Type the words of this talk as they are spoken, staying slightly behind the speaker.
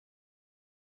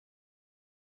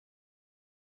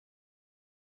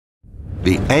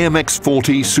The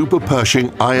AMX-40 Super Pershing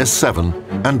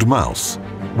IS-7 and Mouse.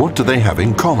 What do they have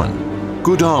in common?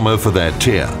 Good armor for their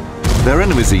tier. Their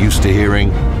enemies are used to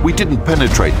hearing, "We didn't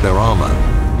penetrate their armor."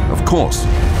 Of course,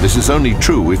 this is only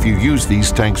true if you use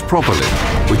these tanks properly,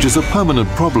 which is a permanent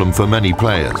problem for many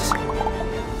players.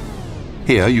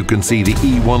 Here you can see the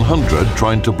E-100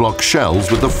 trying to block shells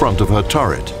with the front of her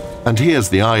turret. And here's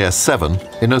the IS-7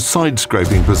 in a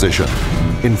side-scraping position.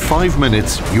 In 5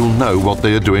 minutes, you'll know what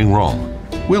they are doing wrong.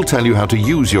 We'll tell you how to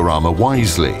use your armor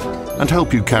wisely and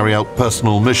help you carry out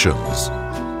personal missions.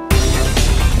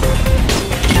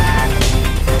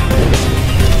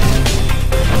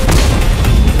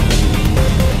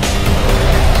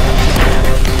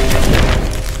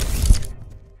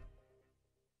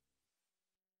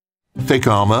 Thick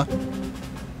armor,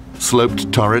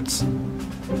 sloped turrets,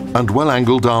 and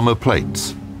well-angled armor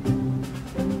plates.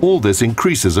 All this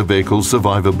increases a vehicle's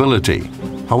survivability.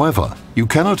 However, you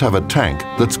cannot have a tank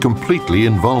that's completely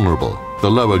invulnerable.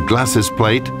 The lower glacis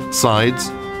plate,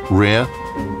 sides, rear,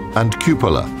 and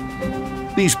cupola.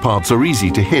 These parts are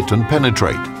easy to hit and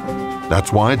penetrate.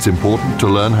 That's why it's important to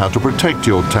learn how to protect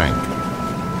your tank.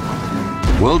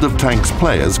 World of Tanks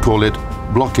players call it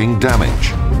blocking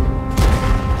damage.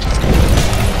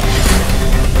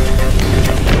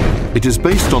 It is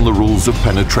based on the rules of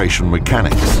penetration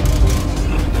mechanics.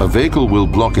 A vehicle will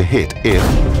block a hit if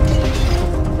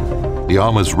the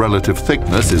armor's relative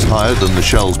thickness is higher than the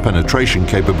shell's penetration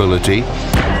capability,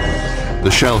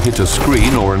 the shell hit a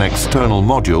screen or an external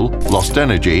module, lost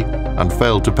energy, and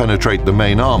failed to penetrate the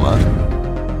main armor,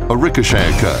 a ricochet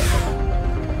occurred.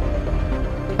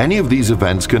 Any of these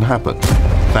events can happen,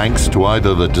 thanks to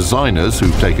either the designers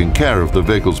who've taken care of the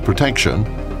vehicle's protection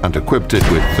and equipped it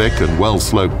with thick and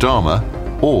well-sloped armor,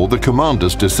 or the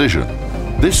commander's decision.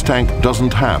 This tank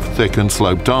doesn't have thick and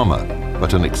sloped armor,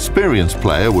 but an experienced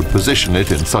player would position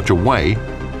it in such a way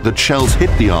that shells hit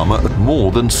the armor at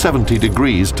more than 70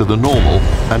 degrees to the normal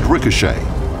and ricochet.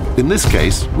 In this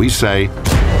case, we say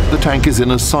the tank is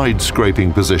in a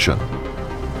side-scraping position.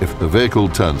 If the vehicle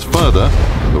turns further,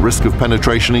 the risk of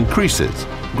penetration increases.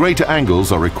 Greater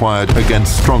angles are required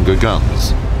against stronger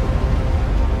guns.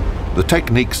 The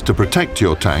techniques to protect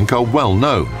your tank are well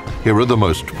known. Here are the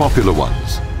most popular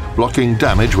ones. Blocking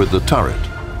damage with the turret.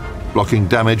 Blocking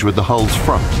damage with the hull's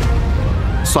front.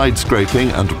 Side scraping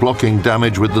and blocking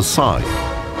damage with the side.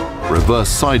 Reverse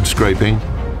side scraping.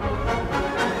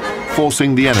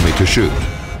 Forcing the enemy to shoot.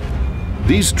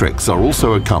 These tricks are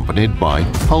also accompanied by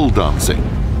hull dancing,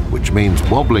 which means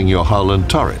wobbling your hull and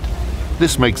turret.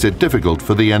 This makes it difficult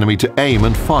for the enemy to aim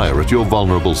and fire at your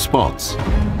vulnerable spots.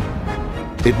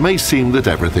 It may seem that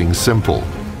everything's simple,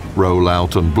 roll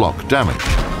out and block damage,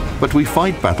 but we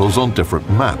fight battles on different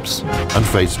maps and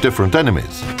face different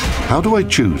enemies. How do I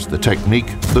choose the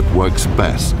technique that works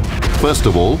best? First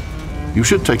of all, you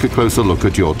should take a closer look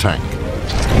at your tank.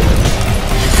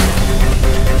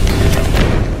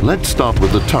 Let's start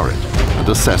with the turret and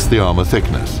assess the armor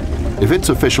thickness. If its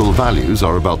official values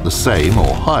are about the same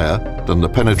or higher than the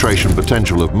penetration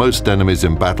potential of most enemies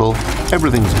in battle,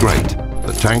 everything's great.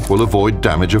 The tank will avoid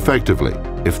damage effectively.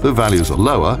 If the values are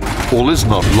lower, all is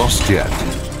not lost yet.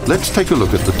 Let's take a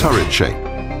look at the turret shape.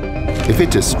 If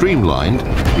it is streamlined,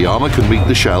 the armor can meet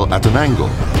the shell at an angle.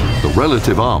 The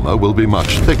relative armor will be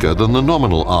much thicker than the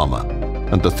nominal armor,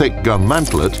 and the thick gun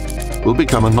mantlet will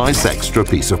become a nice extra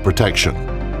piece of protection.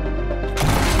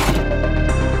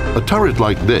 A turret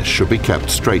like this should be kept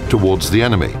straight towards the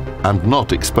enemy and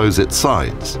not expose its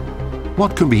sides.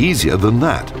 What can be easier than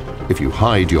that? If you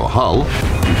hide your hull,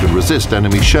 you can resist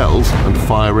enemy shells and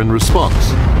fire in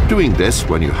response. Doing this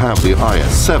when you have the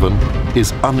IS-7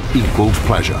 is unequaled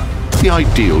pleasure, the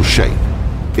ideal shape.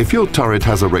 If your turret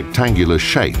has a rectangular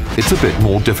shape, it's a bit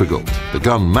more difficult. The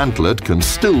gun mantlet can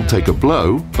still take a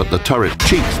blow, but the turret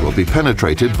cheeks will be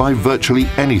penetrated by virtually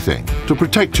anything. To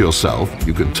protect yourself,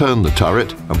 you can turn the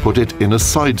turret and put it in a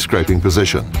side-scraping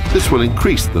position. This will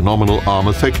increase the nominal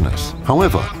armor thickness.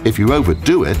 However, if you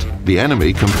overdo it, the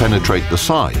enemy can penetrate the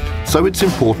side, so it's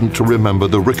important to remember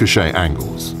the ricochet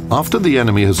angles. After the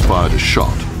enemy has fired a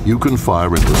shot, you can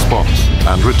fire in response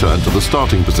and return to the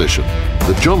starting position.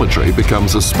 The geometry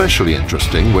becomes especially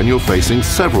interesting when you're facing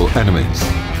several enemies.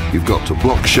 You've got to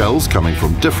block shells coming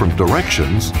from different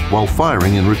directions while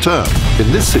firing in return.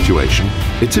 In this situation,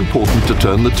 it's important to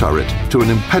turn the turret to an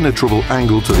impenetrable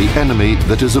angle to the enemy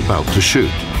that is about to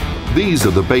shoot. These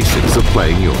are the basics of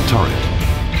playing your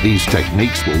turret. These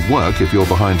techniques will work if you're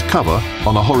behind cover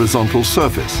on a horizontal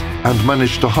surface and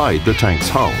manage to hide the tank's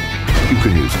hull. You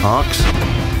can use arcs,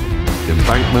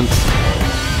 embankments,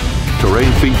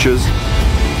 terrain features,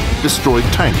 destroyed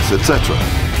tanks, etc.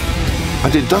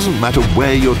 And it doesn't matter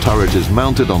where your turret is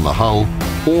mounted on the hull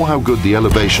or how good the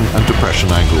elevation and depression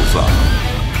angles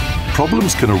are.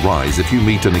 Problems can arise if you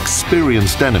meet an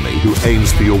experienced enemy who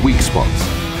aims for your weak spots.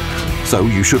 So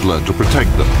you should learn to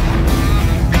protect them.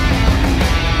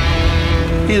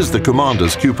 Here's the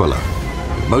commander's cupola.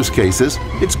 In most cases,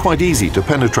 it's quite easy to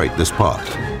penetrate this part.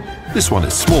 This one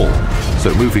is small,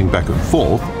 so moving back and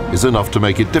forth is enough to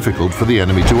make it difficult for the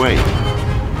enemy to aim.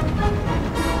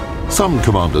 Some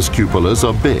commander's cupolas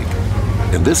are big.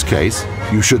 In this case,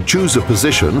 you should choose a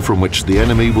position from which the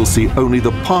enemy will see only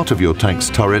the part of your tank's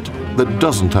turret that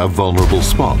doesn't have vulnerable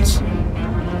spots.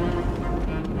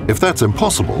 If that's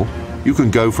impossible, you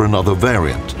can go for another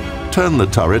variant. Turn the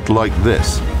turret like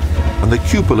this, and the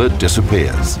cupola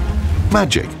disappears.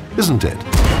 Magic, isn't it?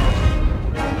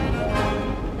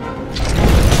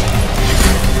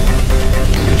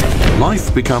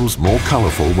 Life becomes more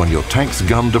colorful when your tank's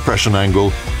gun depression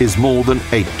angle is more than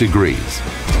 8 degrees.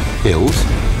 Hills,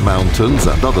 mountains,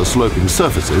 and other sloping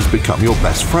surfaces become your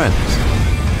best friends.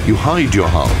 You hide your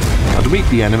hull and meet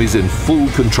the enemies in full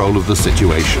control of the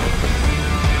situation.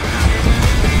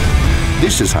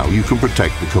 This is how you can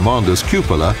protect the commander's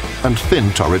cupola and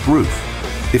thin turret roof.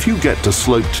 If you get to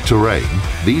sloped terrain,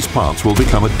 these parts will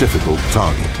become a difficult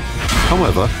target.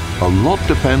 However, a lot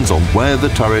depends on where the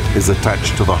turret is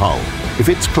attached to the hull. If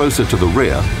it's closer to the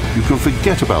rear, you can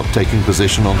forget about taking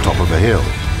position on top of a hill.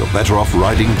 You're better off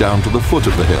riding down to the foot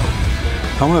of the hill.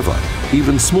 However,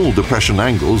 even small depression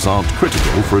angles aren't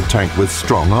critical for a tank with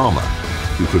strong armor.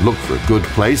 You could look for a good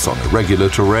place on irregular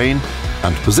terrain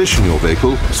and position your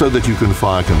vehicle so that you can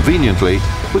fire conveniently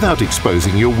without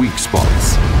exposing your weak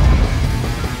spots.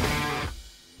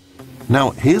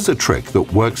 Now, here's a trick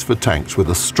that works for tanks with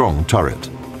a strong turret.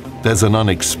 There's an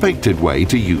unexpected way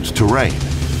to use terrain.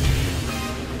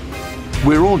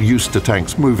 We're all used to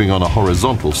tanks moving on a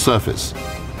horizontal surface,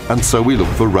 and so we look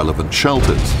for relevant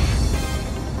shelters.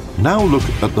 Now look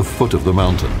at the foot of the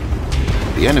mountain.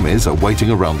 The enemies are waiting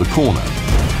around the corner.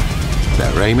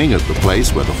 They're aiming at the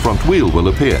place where the front wheel will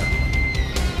appear.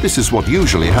 This is what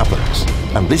usually happens,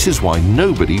 and this is why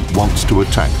nobody wants to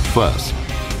attack first.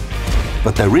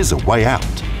 But there is a way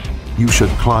out. You should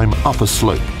climb up a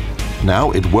slope.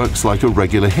 Now it works like a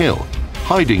regular hill,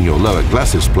 hiding your lower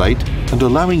glacis plate and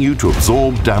allowing you to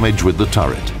absorb damage with the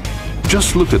turret.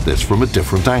 Just look at this from a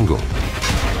different angle.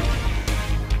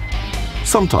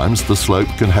 Sometimes the slope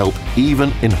can help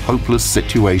even in hopeless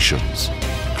situations.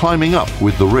 Climbing up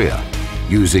with the rear,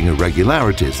 using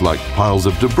irregularities like piles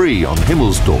of debris on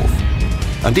Himmelsdorf.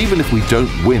 And even if we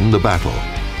don't win the battle,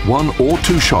 1 or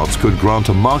 2 shots could grant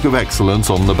a mark of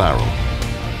excellence on the barrel.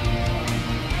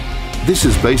 This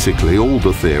is basically all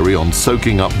the theory on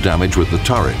soaking up damage with the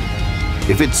turret.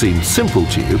 If it seems simple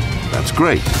to you, that's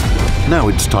great. Now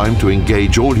it's time to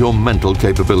engage all your mental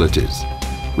capabilities.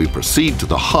 We proceed to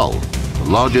the hull, the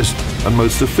largest and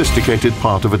most sophisticated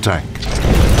part of a tank.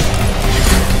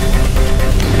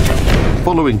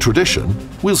 Following tradition,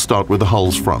 we'll start with the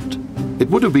hull's front. It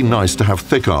would have been nice to have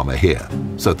thick armor here,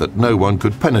 so that no one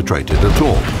could penetrate it at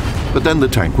all, but then the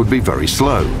tank would be very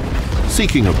slow.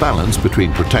 Seeking a balance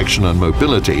between protection and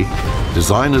mobility,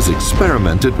 designers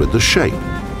experimented with the shape.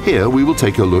 Here we will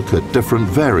take a look at different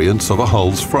variants of a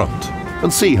hull's front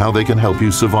and see how they can help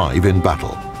you survive in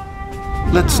battle.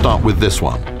 Let's start with this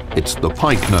one. It's the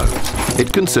pike nose.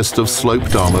 It consists of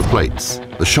sloped armor plates.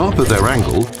 The sharper their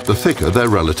angle, the thicker their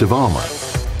relative armor.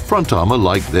 Front armor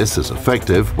like this is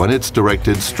effective when it's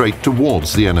directed straight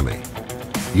towards the enemy.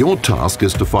 Your task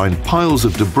is to find piles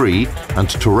of debris and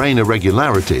terrain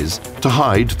irregularities to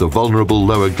hide the vulnerable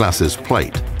lower glacis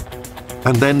plate.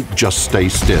 And then just stay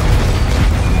still.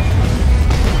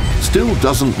 Still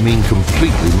doesn't mean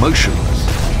completely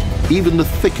motionless. Even the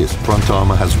thickest front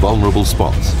armor has vulnerable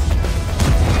spots.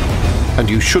 And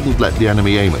you shouldn't let the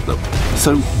enemy aim at them.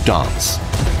 So dance.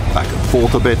 Back and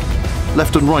forth a bit,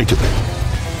 left and right a bit.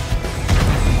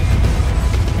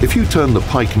 If you turn the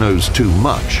pike nose too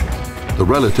much, the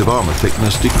relative armor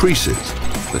thickness decreases,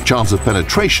 the chance of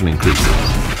penetration increases.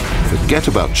 Forget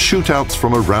about shootouts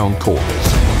from around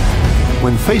corners.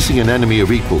 When facing an enemy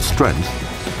of equal strength,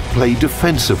 play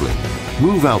defensively.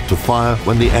 Move out to fire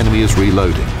when the enemy is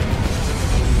reloading.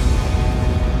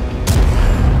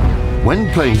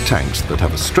 When playing tanks that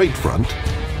have a straight front,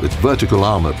 with vertical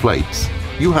armor plates,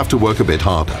 you have to work a bit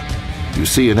harder. You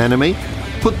see an enemy?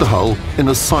 Put the hull in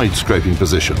a side-scraping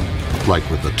position. Like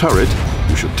with the turret,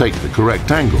 you should take the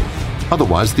correct angle,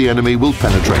 otherwise the enemy will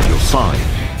penetrate your side.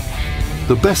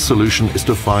 The best solution is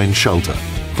to find shelter,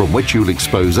 from which you'll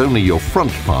expose only your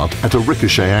front part at a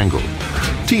ricochet angle.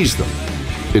 Tease them.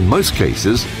 In most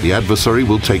cases, the adversary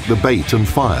will take the bait and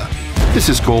fire. This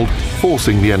is called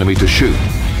forcing the enemy to shoot.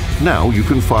 Now you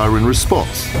can fire in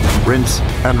response, rinse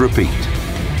and repeat.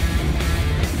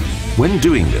 When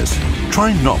doing this,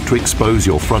 try not to expose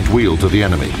your front wheel to the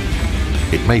enemy.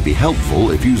 It may be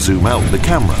helpful if you zoom out the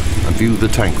camera and view the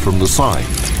tank from the side.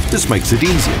 This makes it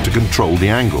easier to control the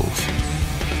angles.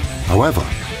 However,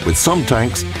 with some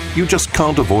tanks, you just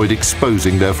can't avoid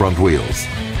exposing their front wheels.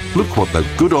 Look what the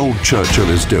good old Churchill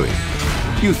is doing.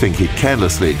 You think he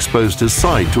carelessly exposed his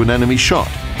side to an enemy shot.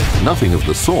 Nothing of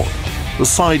the sort. The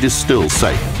side is still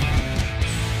safe.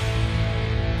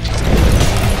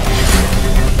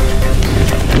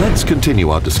 Let's continue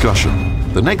our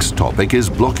discussion. The next topic is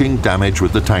blocking damage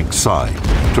with the tank's side.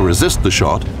 To resist the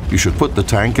shot, you should put the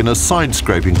tank in a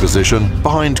side-scraping position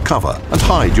behind cover and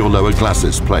hide your lower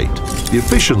glacis plate. The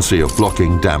efficiency of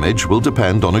blocking damage will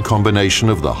depend on a combination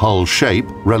of the hull shape,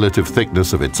 relative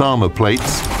thickness of its armor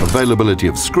plates, availability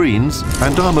of screens,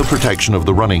 and armor protection of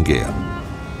the running gear.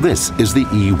 This is the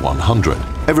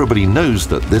E100. Everybody knows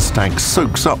that this tank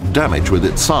soaks up damage with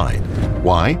its side.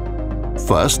 Why?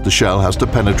 First, the shell has to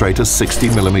penetrate a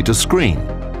 60mm screen.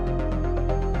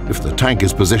 If the tank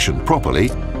is positioned properly,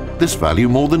 this value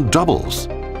more than doubles.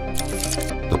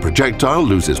 The projectile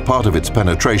loses part of its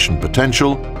penetration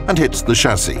potential and hits the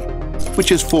chassis,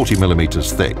 which is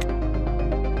 40mm thick.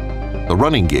 The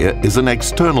running gear is an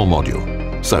external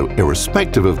module, so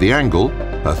irrespective of the angle,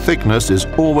 her thickness is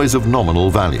always of nominal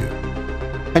value.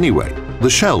 Anyway, the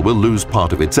shell will lose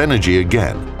part of its energy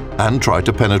again and try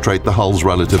to penetrate the hull's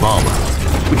relative armor,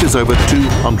 which is over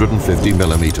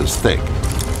 250mm thick,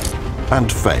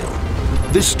 and fail.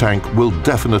 This tank will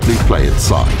definitely play its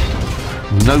side.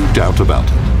 No doubt about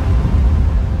it.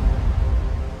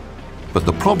 But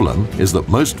the problem is that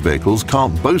most vehicles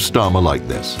can't boast armor like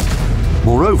this.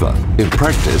 Moreover, in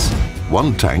practice,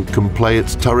 one tank can play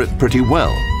its turret pretty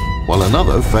well, while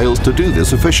another fails to do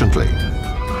this efficiently.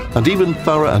 And even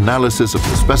thorough analysis of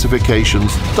the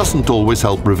specifications doesn't always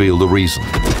help reveal the reason.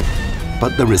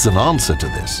 But there is an answer to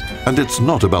this, and it's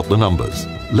not about the numbers.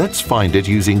 Let's find it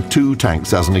using two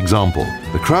tanks as an example.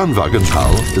 The Kranwagen's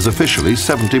hull is officially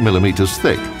 70mm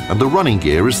thick, and the running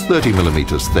gear is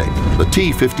 30mm thick. The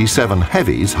T-57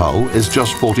 Heavy's hull is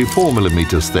just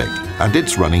 44mm thick, and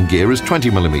its running gear is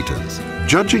 20mm.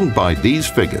 Judging by these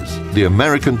figures, the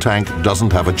American tank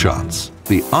doesn't have a chance.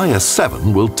 The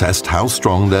IS-7 will test how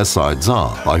strong their sides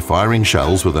are by firing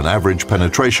shells with an average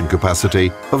penetration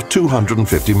capacity of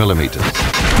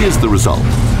 250mm. Here's the result.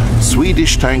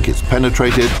 Swedish tank is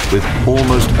penetrated with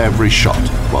almost every shot,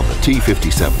 while the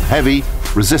T-57 Heavy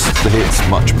resists the hits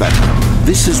much better.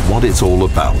 This is what it's all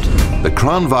about. The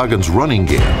Kranwagen's running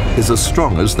gear is as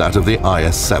strong as that of the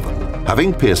IS-7.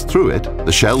 Having pierced through it,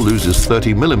 the shell loses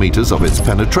 30mm of its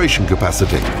penetration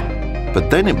capacity. But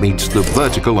then it meets the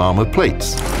vertical armor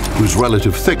plates, whose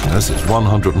relative thickness is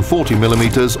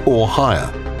 140mm or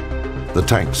higher. The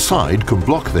tank's side can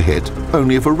block the hit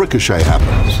only if a ricochet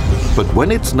happens. But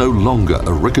when it's no longer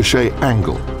a ricochet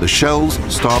angle, the shells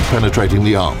start penetrating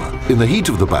the armor. In the heat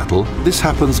of the battle, this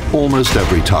happens almost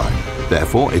every time.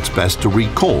 Therefore, it's best to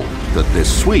recall that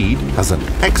this Swede has an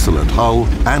excellent hull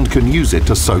and can use it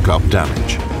to soak up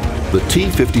damage. The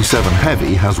T-57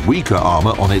 Heavy has weaker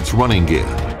armor on its running gear,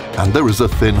 and there is a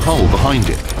thin hull behind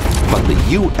it. But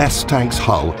the US tank's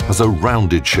hull has a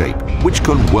rounded shape, which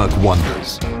can work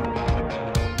wonders.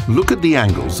 Look at the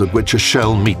angles at which a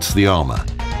shell meets the armor.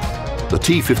 The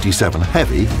T-57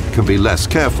 Heavy can be less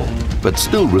careful, but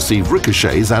still receive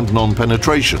ricochets and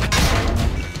non-penetration.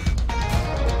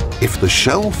 If the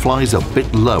shell flies a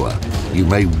bit lower, you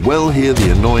may well hear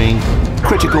the annoying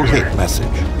critical hit message.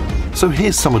 So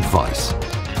here's some advice.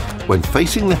 When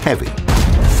facing the Heavy,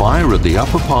 fire at the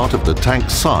upper part of the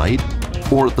tank's side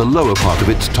or at the lower part of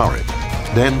its turret.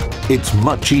 Then it's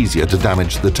much easier to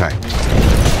damage the tank.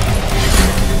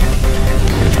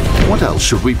 What else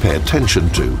should we pay attention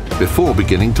to before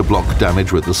beginning to block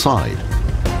damage with the side?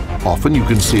 Often you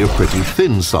can see a pretty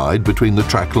thin side between the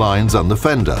track lines and the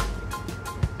fender.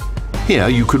 Here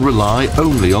you can rely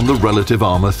only on the relative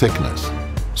armor thickness,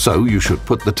 so you should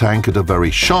put the tank at a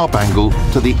very sharp angle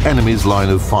to the enemy's line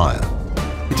of fire.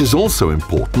 It is also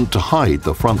important to hide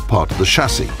the front part of the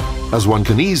chassis, as one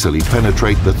can easily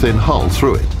penetrate the thin hull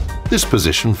through it. This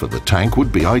position for the tank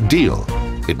would be ideal.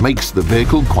 It makes the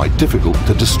vehicle quite difficult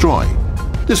to destroy.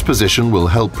 This position will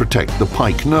help protect the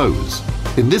pike nose.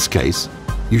 In this case,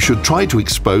 you should try to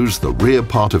expose the rear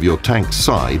part of your tank's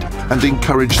side and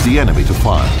encourage the enemy to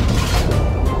fire.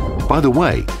 By the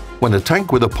way, when a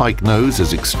tank with a pike nose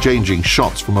is exchanging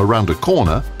shots from around a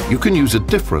corner, you can use a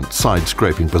different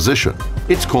side-scraping position.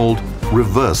 It's called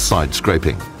reverse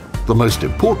side-scraping. The most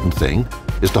important thing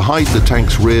is to hide the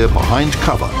tank's rear behind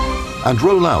cover. and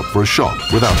roll out for a shot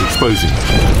without exposing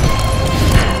it.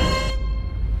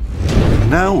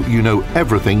 Now you know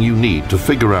everything you need to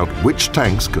figure out which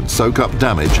tanks can soak up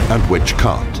damage and which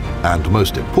can't, and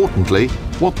most importantly,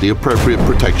 what the appropriate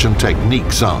protection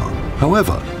techniques are.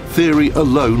 However, theory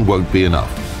alone won't be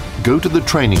enough. Go to the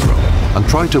training room and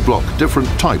try to block different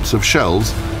types of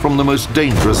shells from the most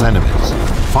dangerous enemies.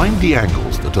 Find the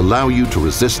angles that allow you to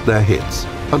resist their hits,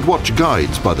 and watch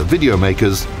guides by the video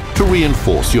makers to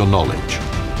reinforce your knowledge.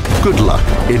 Good luck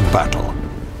in battle!